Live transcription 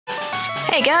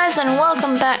Hey guys, and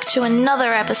welcome back to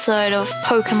another episode of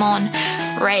Pokemon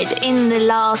Red. In the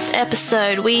last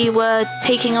episode, we were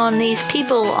taking on these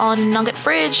people on Nugget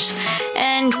Bridge,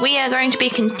 and we are going to be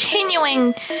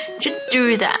continuing to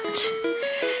do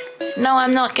that. No,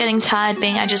 I'm not getting tired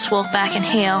being I just walk back and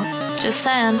heal. Just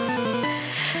saying.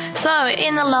 So,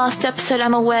 in the last episode,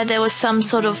 I'm aware there was some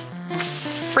sort of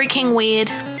freaking weird,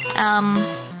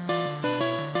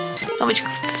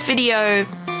 video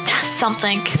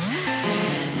something.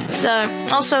 So,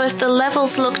 also, if the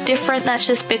levels look different, that's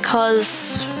just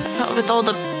because with all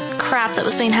the crap that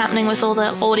was been happening with all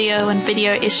the audio and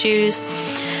video issues.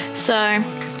 So,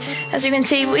 as you can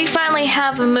see, we finally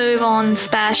have a move on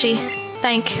Spashy.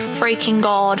 Thank freaking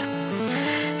God.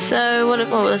 So, what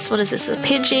is this? A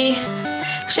Pidgey?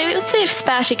 Actually, let's see if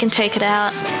Spashy can take it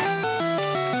out.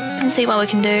 And see what we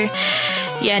can do.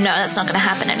 Yeah, no, that's not going to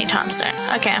happen anytime soon.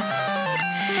 Okay.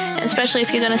 Especially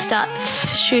if you're going to start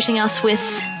shooting us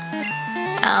with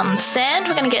sand,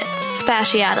 we're going to get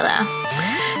Spashy out of there.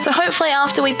 So hopefully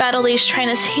after we battle these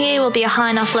trainers here, we'll be a high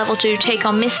enough level to take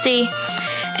on Misty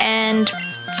and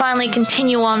finally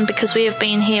continue on because we have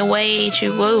been here way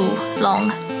too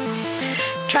long.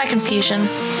 Try Confusion.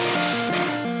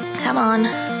 Come on.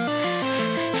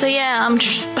 So yeah,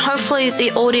 hopefully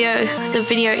the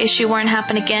video issue won't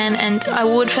happen again, and I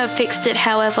would have fixed it,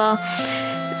 however.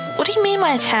 What do you mean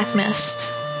my attack missed?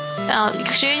 Oh,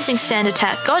 because you're using sand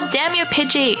attack. God damn you,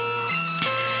 Pidgey!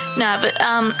 No, but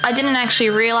I didn't actually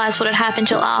realise what had happened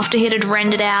till after it had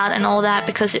rendered out and all that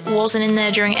because it wasn't in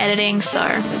there during editing, so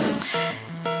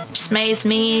it just made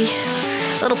me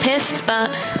a little pissed, but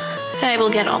hey,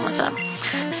 we'll get on with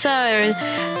it. So,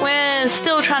 we're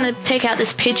still trying to take out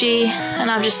this Pidgey, and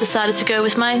I've just decided to go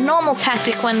with my normal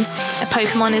tactic when a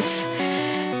Pokemon is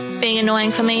being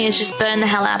annoying for me, is just burn the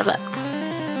hell out of it.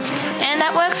 And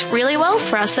that works really well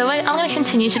for us, so I'm going to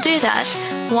continue to do that.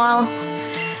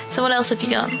 So what else have you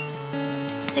got?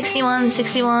 61,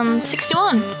 61,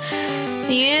 61.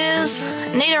 Use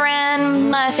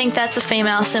Nidoran. I think that's a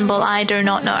female symbol, I do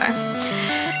not know.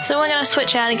 So we're going to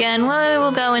switch out again.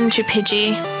 We'll go into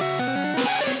Pidgey.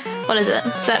 What is it?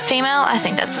 Is that female? I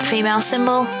think that's a female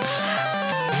symbol.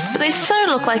 But they sort of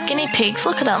look like guinea pigs,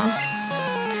 look at them.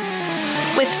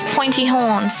 With pointy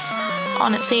horns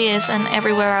on its ears and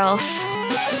everywhere else.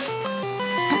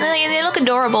 They look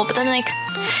adorable, but then they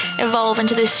evolve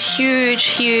into this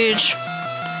huge,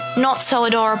 not so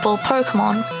adorable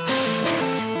Pokemon.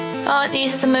 Oh, it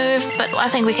uses a move, but I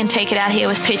think we can take it out here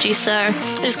with Pidgey, so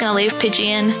we're just going to leave Pidgey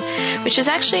in, which is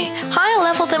actually higher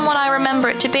level than what I remember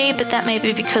it to be, but that may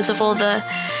be because of all the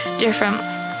different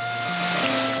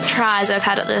tries I've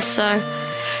had at this, so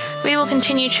we will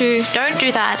continue to... Don't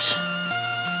do that.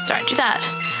 Don't do that.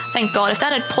 Thank God, if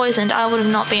that had poisoned, I would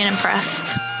have not been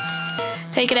impressed.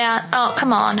 Take it out. Oh,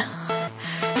 come on.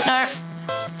 No.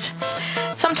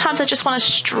 Sometimes I just want to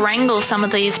strangle some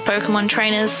of these Pokemon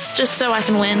trainers just so I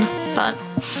can win, but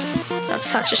that's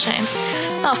such a shame.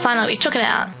 Oh, finally, we took it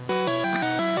out.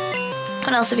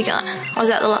 What else have we got? Or was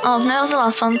that the oh, no, that was the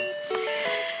last one.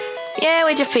 Yeah,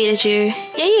 we defeated you.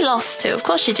 Yeah, you lost too. Of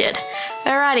course you did.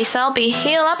 Alrighty, so I'll be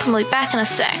healed up and we'll be back in a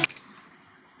sec.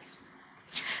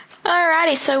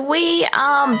 Alrighty, so we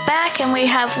are back and we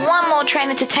have one more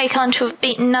trainer to take on to have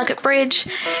beaten Nugget Bridge,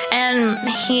 and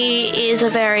he is a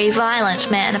very violent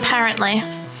man, apparently.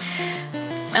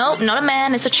 Oh, not a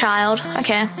man, it's a child.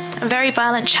 Okay, a very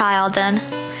violent child then.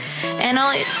 And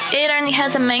it only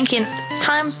has a Mankey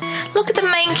time. Look at the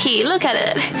Mankey, look at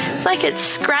it. It's like it's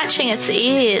scratching its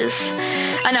ears.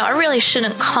 I know, I really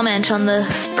shouldn't comment on the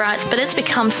sprites, but it's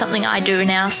become something I do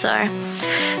now, so...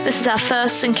 This is our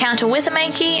first encounter with a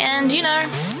Mankey, and, you know,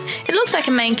 it looks like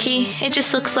a Mankey. It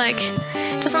just looks like...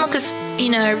 It doesn't look as,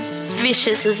 you know,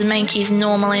 vicious as Mankeys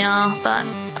normally are, but...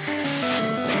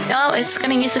 Oh, it's going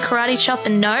to use a Karate Chop,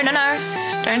 and no.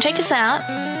 Don't take this out.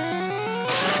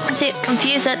 That's it.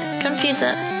 Confuse it.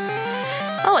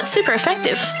 Oh, it's super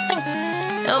effective.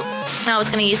 Oh, no, it's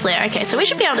going to use Leer. Okay, so we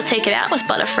should be able to take it out with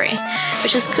Butterfree,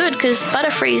 which is good, because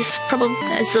Butterfree's probably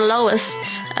is the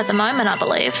lowest at the moment, I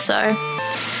believe, so...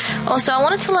 Also, I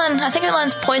wanted to learn, I think it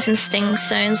learns Poison Sting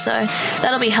soon, so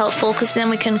that'll be helpful, because then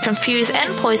we can confuse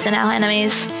and poison our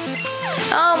enemies.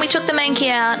 Oh, we took the Mankey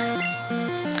out.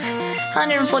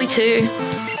 142.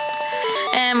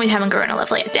 And we haven't grown a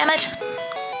level yet, damn it.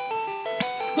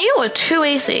 You were too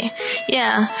easy.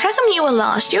 Yeah, how come you were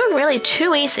last? You were really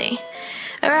too easy.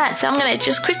 Alright, so I'm going to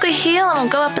just quickly heal and we'll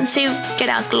go up and get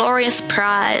our glorious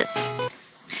prize.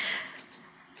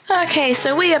 Okay,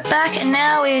 so we are back and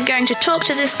now we're going to talk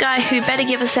to this guy who better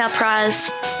give us our prize.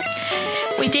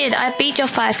 We did. I beat your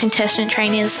 5 contestant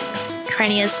trainers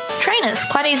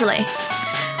quite easily.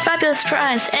 Fabulous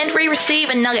prize. And we receive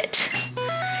a nugget.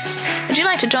 Would you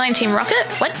like to join Team Rocket?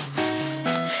 What?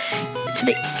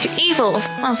 To evil.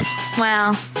 Oh,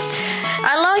 wow.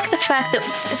 I like the fact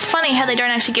that it's funny how they don't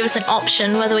actually give us an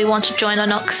option whether we want to join or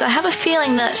not, because I have a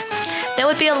feeling that there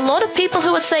would be a lot of people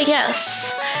who would say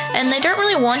yes, and they don't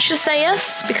really want you to say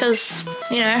yes because,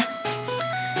 you know,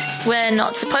 we're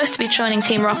not supposed to be joining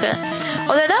Team Rocket.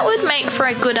 Although that would make for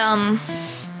a good,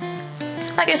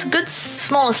 I guess, a good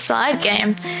smaller side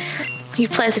game. You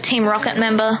play as a Team Rocket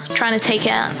member trying to take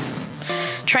out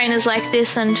trainers like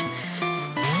this and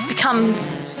become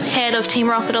head of Team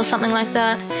Rocket or something like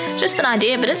that. Just an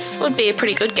idea, but it would be a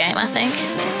pretty good game, I think.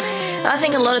 I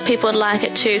think a lot of people would like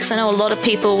it too, because I know a lot of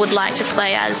people would like to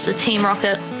play as the Team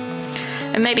Rocket.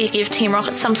 And maybe give Team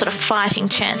Rocket some sort of fighting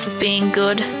chance of being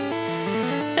good.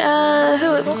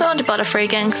 We'll go on to Butterfree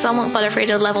again, because I want Butterfree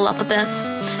to level up a bit.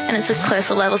 And it's a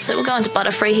closer level, so we'll go into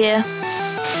Butterfree here.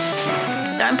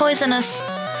 Don't poison us.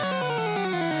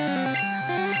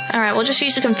 Alright, we'll just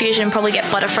use the confusion and probably get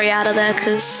Butterfree out of there,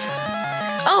 because...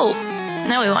 Oh!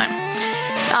 No, we won't.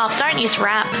 Oh, don't use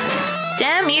Wrap.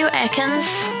 Damn you, Ekans.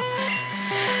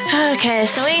 Okay,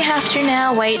 so we have to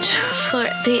now wait for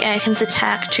the Ekans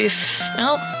attack to...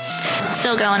 Oh,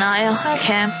 still going, are you?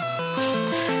 Okay.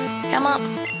 Come up.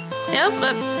 Yep,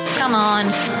 come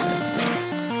on.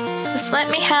 Just let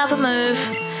me have a move.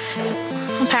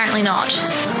 Apparently not.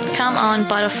 Come on,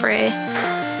 Butterfree.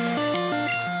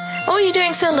 What were you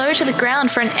doing so low to the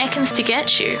ground for an Ekans to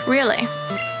get you? Really?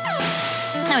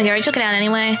 There we go, he took it out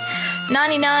anyway.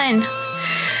 99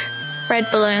 red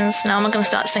balloons. No, I'm not going to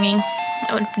start singing.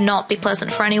 That would not be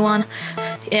pleasant for anyone.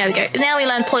 There we go. Now we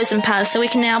learn poison powder, so we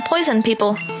can now poison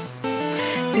people.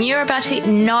 And you're about to...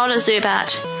 Not a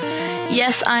Zubat.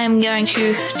 Yes, I am going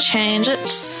to change it.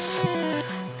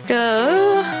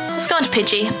 Go... Let's go into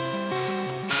Pidgey.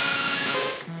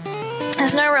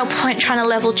 There's no real point trying to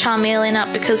level Charmeleon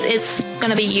up because it's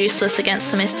going to be useless against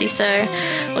the Misty, so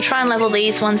we'll try and level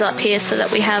these ones up here so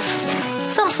that we have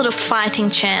some sort of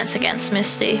fighting chance against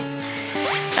Misty.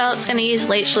 Oh, it's going to use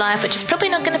Leech Life, which is probably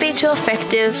not going to be too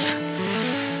effective.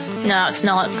 No, it's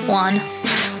not. 1.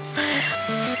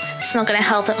 It's not going to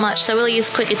help it much, so we'll use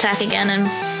Quick Attack again and...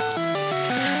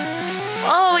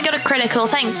 Oh, we got a critical,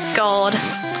 thank God.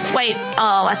 Wait,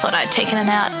 oh, I thought I'd taken it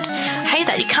out. I hate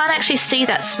that, you can't actually see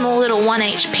that small little 1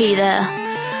 HP there.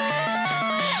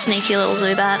 Sneaky little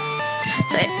Zubat.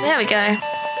 So, there we go.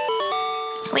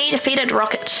 We defeated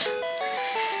Rocket.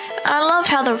 I love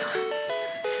how the...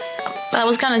 I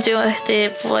was going to do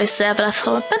the voice there, but I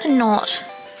thought, better not.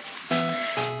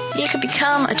 You could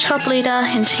become a top leader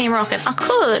in Team Rocket. I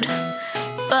could,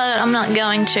 but I'm not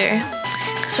going to.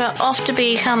 Because we're off to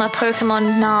become a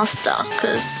Pokèmon Master,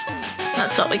 because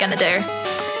that's what we're going to do.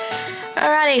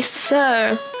 Alrighty,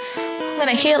 so I'm going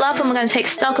to heal up and we're going to take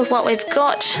stock of what we've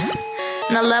got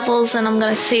and the levels, and I'm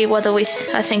going to see whether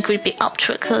I think we'd be up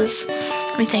to it, because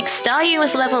we think Staryu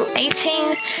was level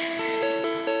 18,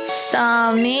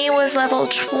 Starmie was level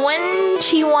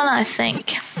 21, I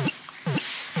think.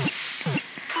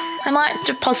 I might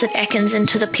deposit Ekans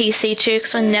into the PC too,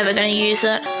 because we're never going to use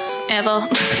it, ever.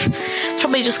 It's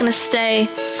probably just going to stay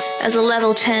as a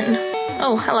level 10.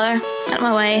 Oh, hello, out of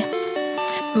my way.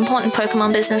 Important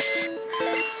Pokemon business.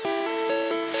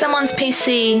 Someone's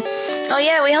PC. Oh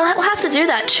yeah, we'll have to do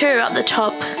that too up the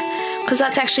top, because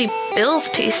that's actually Bill's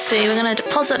PC. We're going to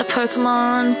deposit a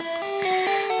Pokemon.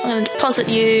 I'm going to deposit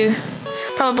you.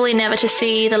 Probably never to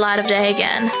see the light of day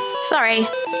again. Sorry.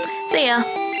 See ya.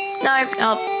 No,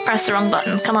 oh, press the wrong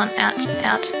button. Come on, out.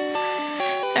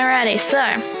 Alrighty, so.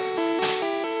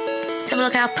 Let's have a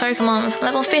look at our Pokemon.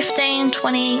 Level 15,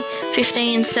 20,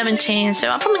 15, 17. So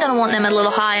I'm probably going to want them at a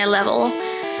little higher level.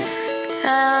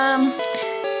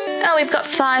 Oh, we've got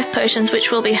 5 potions,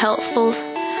 which will be helpful.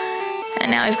 And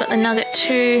now we've got the Nugget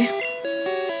 2.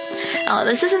 Oh,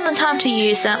 this isn't the time to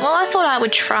use that. Well, I thought I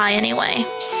would try anyway.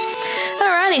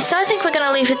 Alrighty, so I think we're going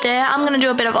to leave it there. I'm going to do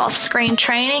a bit of off-screen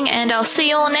training, and I'll see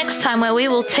you all next time where we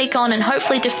will take on and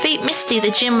hopefully defeat Misty,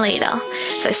 the gym leader.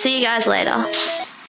 So see you guys later.